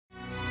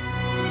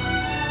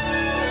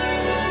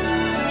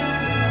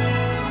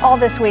All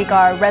this week,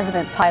 our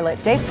resident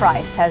pilot, Dave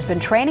Price, has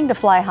been training to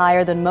fly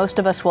higher than most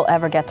of us will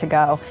ever get to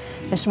go.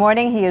 This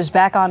morning, he is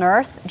back on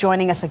Earth,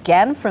 joining us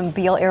again from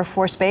Beale Air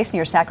Force Base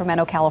near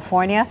Sacramento,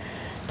 California,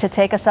 to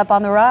take us up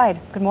on the ride.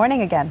 Good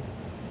morning again.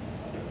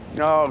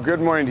 Oh, good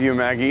morning to you,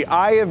 Maggie.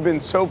 I have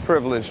been so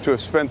privileged to have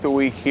spent the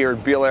week here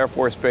at Beale Air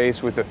Force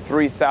Base with the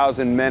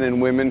 3,000 men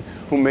and women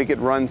who make it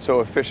run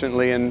so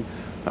efficiently, and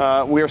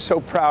we are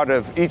so proud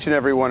of each and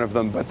every one of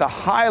them. But the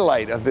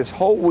highlight of this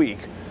whole week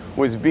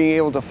was being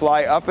able to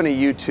fly up in a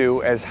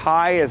U-2 as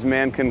high as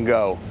man can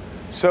go,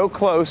 so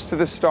close to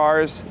the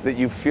stars that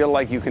you feel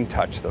like you can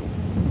touch them.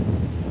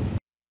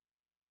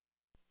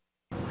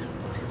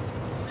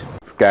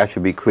 Sky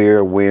should be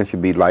clear, wind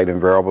should be light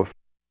and variable.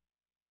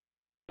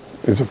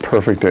 It's a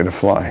perfect day to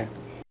fly.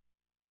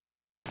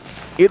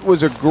 It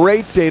was a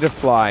great day to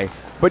fly,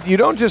 but you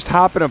don't just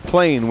hop in a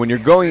plane when you're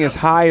going as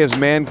high as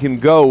man can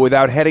go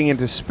without heading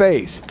into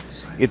space.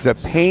 It's a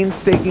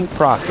painstaking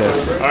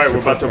process. All right,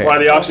 we're about to apply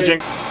the oxygen.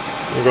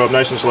 We'll go up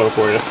nice and slow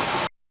for you.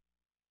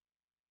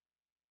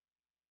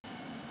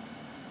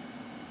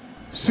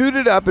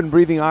 Suited up and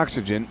breathing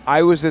oxygen,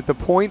 I was at the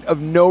point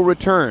of no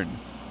return.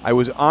 I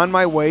was on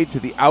my way to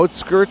the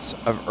outskirts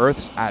of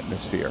Earth's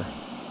atmosphere.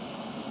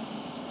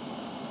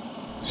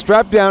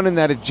 Strapped down in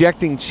that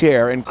ejecting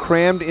chair and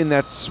crammed in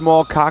that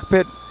small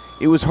cockpit,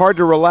 it was hard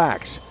to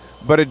relax,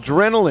 but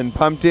adrenaline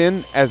pumped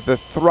in as the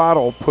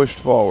throttle pushed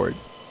forward.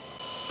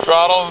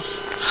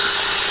 Throttles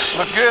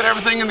look good,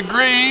 everything in the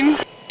green.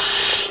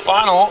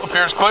 Final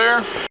appears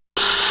clear.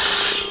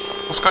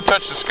 Let's go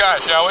touch the sky,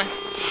 shall we?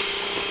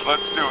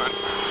 Let's do it.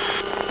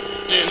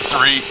 In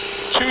 3,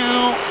 2,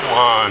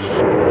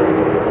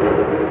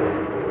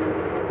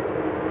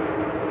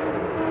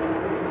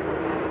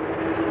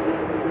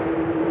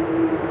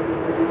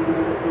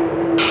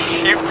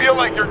 1. You feel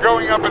like you're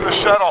going up in the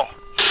shuttle.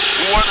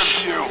 What a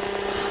view.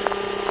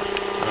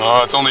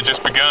 Oh, it's only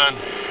just begun.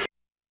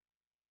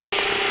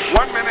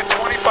 1 minute,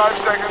 25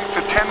 seconds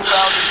to 10,000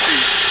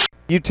 feet.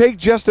 You take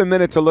just a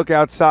minute to look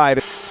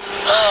outside.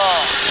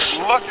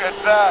 Oh, look at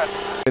that.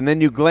 And then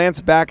you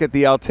glance back at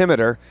the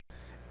altimeter,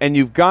 and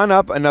you've gone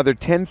up another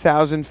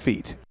 10,000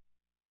 feet.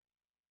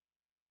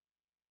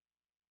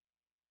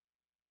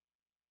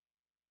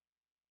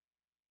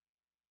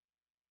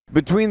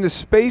 Between the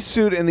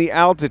spacesuit and the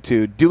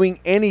altitude, doing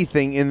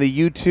anything in the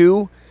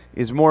U-2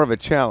 is more of a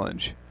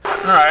challenge. All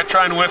right,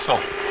 try and whistle.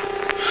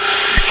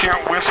 You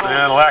can't whistle?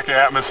 Yeah, the lack of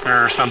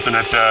atmosphere or something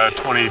at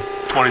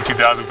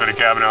 22,000 feet of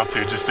cabin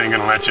altitude just ain't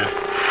gonna let you.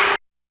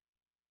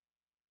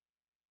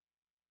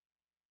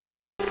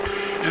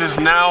 It is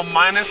now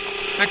minus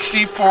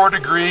 64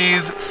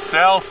 degrees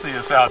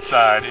Celsius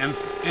outside,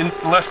 in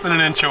less than an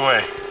inch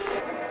away.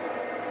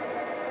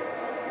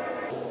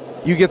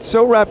 You get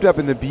so wrapped up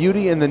in the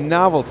beauty and the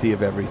novelty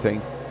of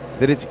everything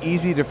that it's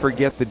easy to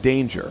forget the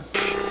danger.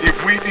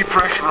 If we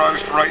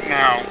depressurized right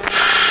now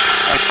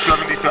at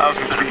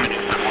 70,000 feet,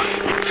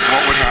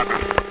 what would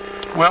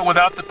happen? Well,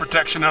 without the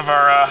protection of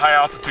our high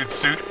altitude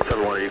suit,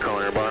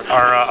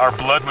 our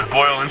blood would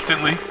boil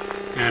instantly,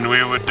 and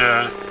we would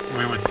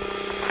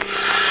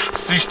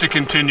cease to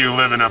continue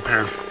living up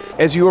here.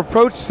 As you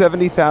approach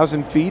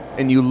 70,000 feet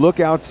and you look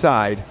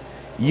outside,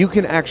 you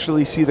can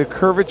actually see the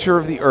curvature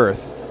of the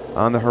Earth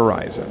on the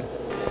horizon.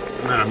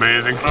 Isn't that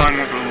amazing?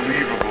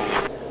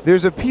 Unbelievable.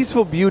 There's a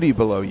peaceful beauty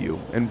below you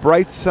and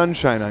bright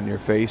sunshine on your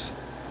face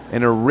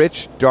and a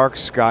rich, dark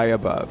sky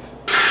above.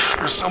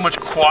 There's so much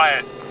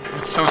quiet.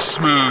 It's so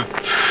smooth.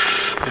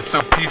 It's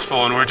so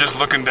peaceful, and we're just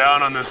looking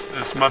down on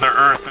this Mother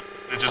Earth.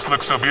 It just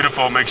looks so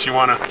beautiful. It makes you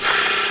want to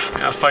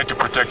fight to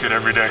protect it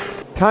every day.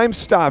 Time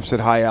stops at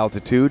high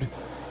altitude.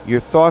 Your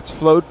thoughts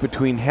float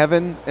between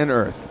heaven and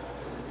earth,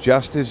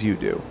 just as you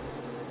do.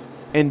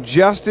 And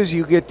just as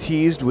you get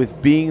teased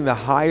with being the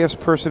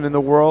highest person in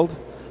the world,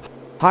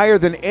 higher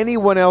than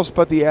anyone else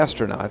but the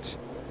astronauts,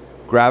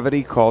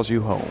 gravity calls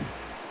you home.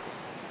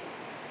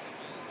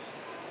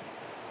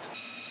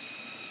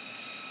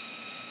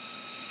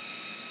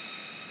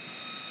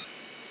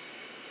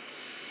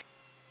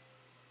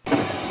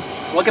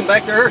 Welcome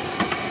back to Earth.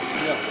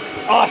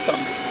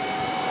 Awesome.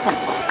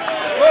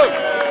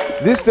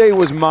 This day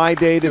was my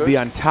day to be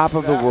on top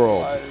of the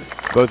world,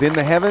 both in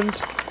the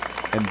heavens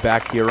and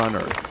back here on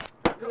Earth.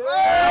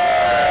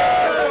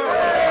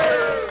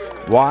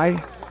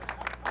 Why?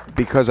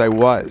 Because I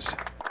was.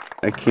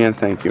 I can't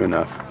thank you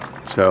enough.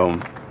 So,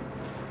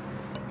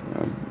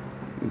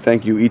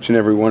 thank you, each and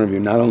every one of you,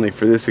 not only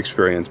for this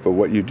experience, but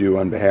what you do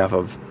on behalf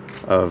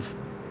of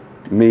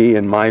me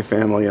and my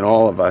family and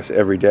all of us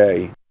every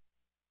day.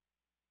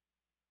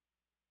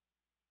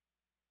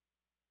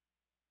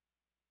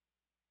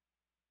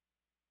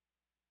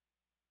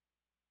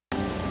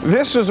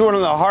 This was one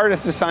of the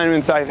hardest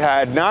assignments I've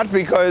had, not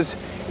because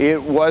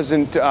it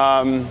wasn't,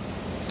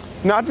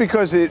 not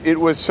because it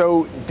was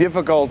so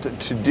difficult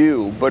to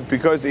do, but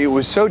because it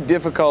was so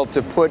difficult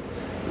to put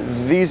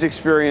these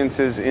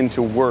experiences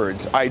into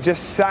words. I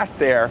just sat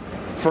there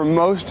for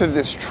most of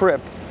this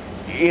trip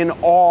in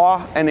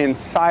awe and in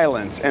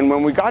silence. And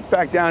when we got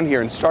back down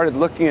here and started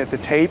looking at the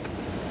tape,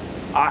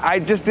 I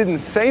just didn't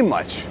say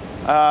much.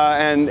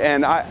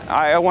 And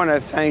I want to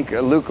thank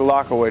Luke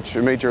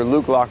Lockowicz, Major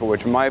Luke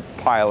Lockowicz, my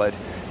pilot,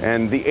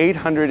 and the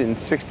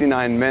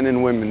 869 men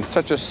and women,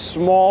 such a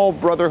small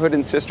brotherhood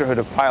and sisterhood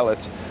of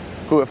pilots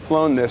who have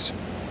flown this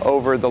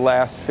over the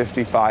last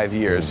 55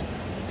 years.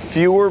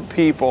 Fewer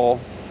people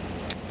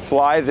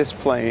fly this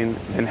plane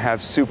than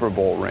have Super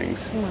Bowl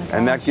rings.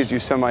 And that gives you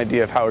some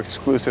idea of how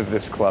exclusive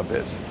this club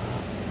is.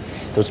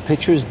 Those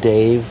pictures,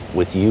 Dave,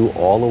 with you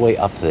all the way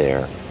up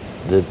there,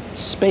 the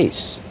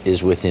space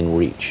is within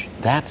reach.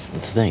 That's the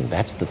thing.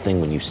 That's the thing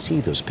when you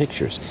see those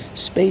pictures.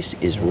 Space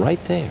is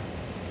right there.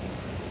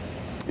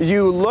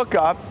 You look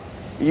up,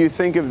 you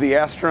think of the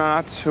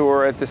astronauts who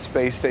are at the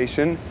space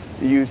station,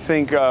 you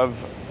think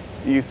of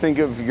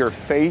your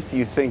faith,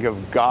 you think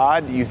of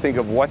God, you think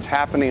of what's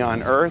happening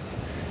on Earth,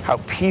 how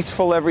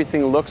peaceful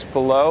everything looks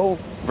below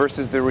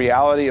versus the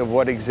reality of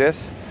what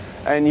exists,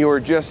 and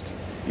you're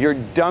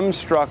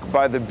dumbstruck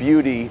by the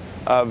beauty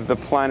of the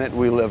planet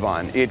we live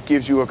on. It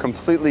gives you a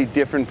completely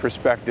different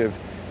perspective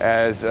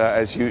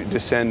as you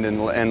descend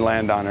and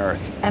land on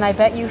Earth. And I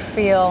bet you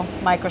feel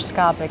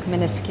microscopic,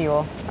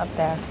 minuscule up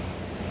there.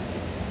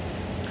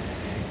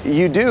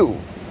 You do.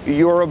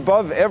 You're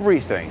above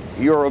everything.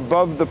 You're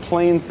above the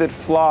planes that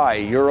fly.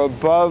 You're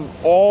above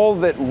all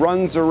that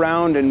runs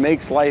around and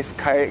makes life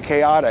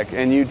chaotic.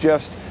 And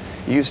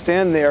you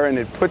stand there and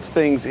it puts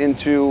things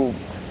into,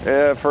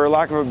 for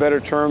lack of a better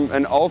term,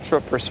 an ultra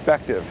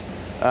perspective.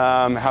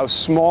 How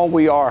small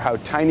we are, how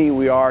tiny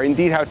we are,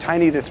 indeed how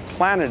tiny this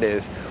planet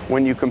is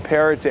when you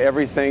compare it to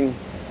everything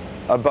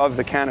above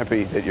the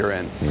canopy that you're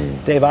in.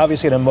 Dave,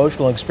 obviously an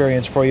emotional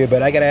experience for you,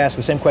 but I got to ask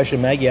the same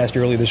question Maggie asked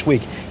earlier this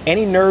week.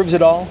 Any nerves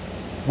at all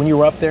when you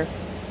were up there?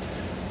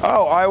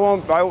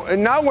 Oh,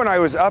 not when I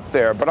was up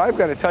there, but I've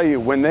got to tell you,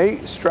 when they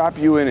strap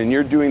you in and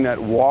you're doing that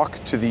walk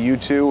to the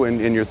U-2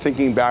 and you're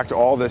thinking back to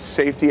all the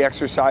safety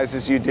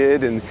exercises you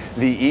did and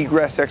the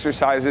egress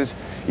exercises,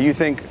 you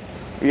think,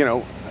 you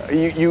know,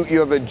 you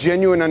have a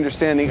genuine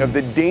understanding of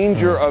the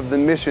danger of the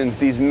missions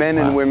these men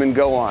and women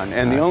go on.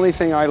 And the only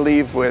thing I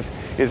leave with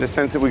is a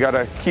sense that we got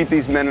to keep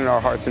these men in our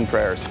hearts and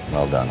prayers.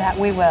 Well done. That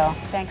we will.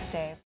 Thanks,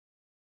 Dave.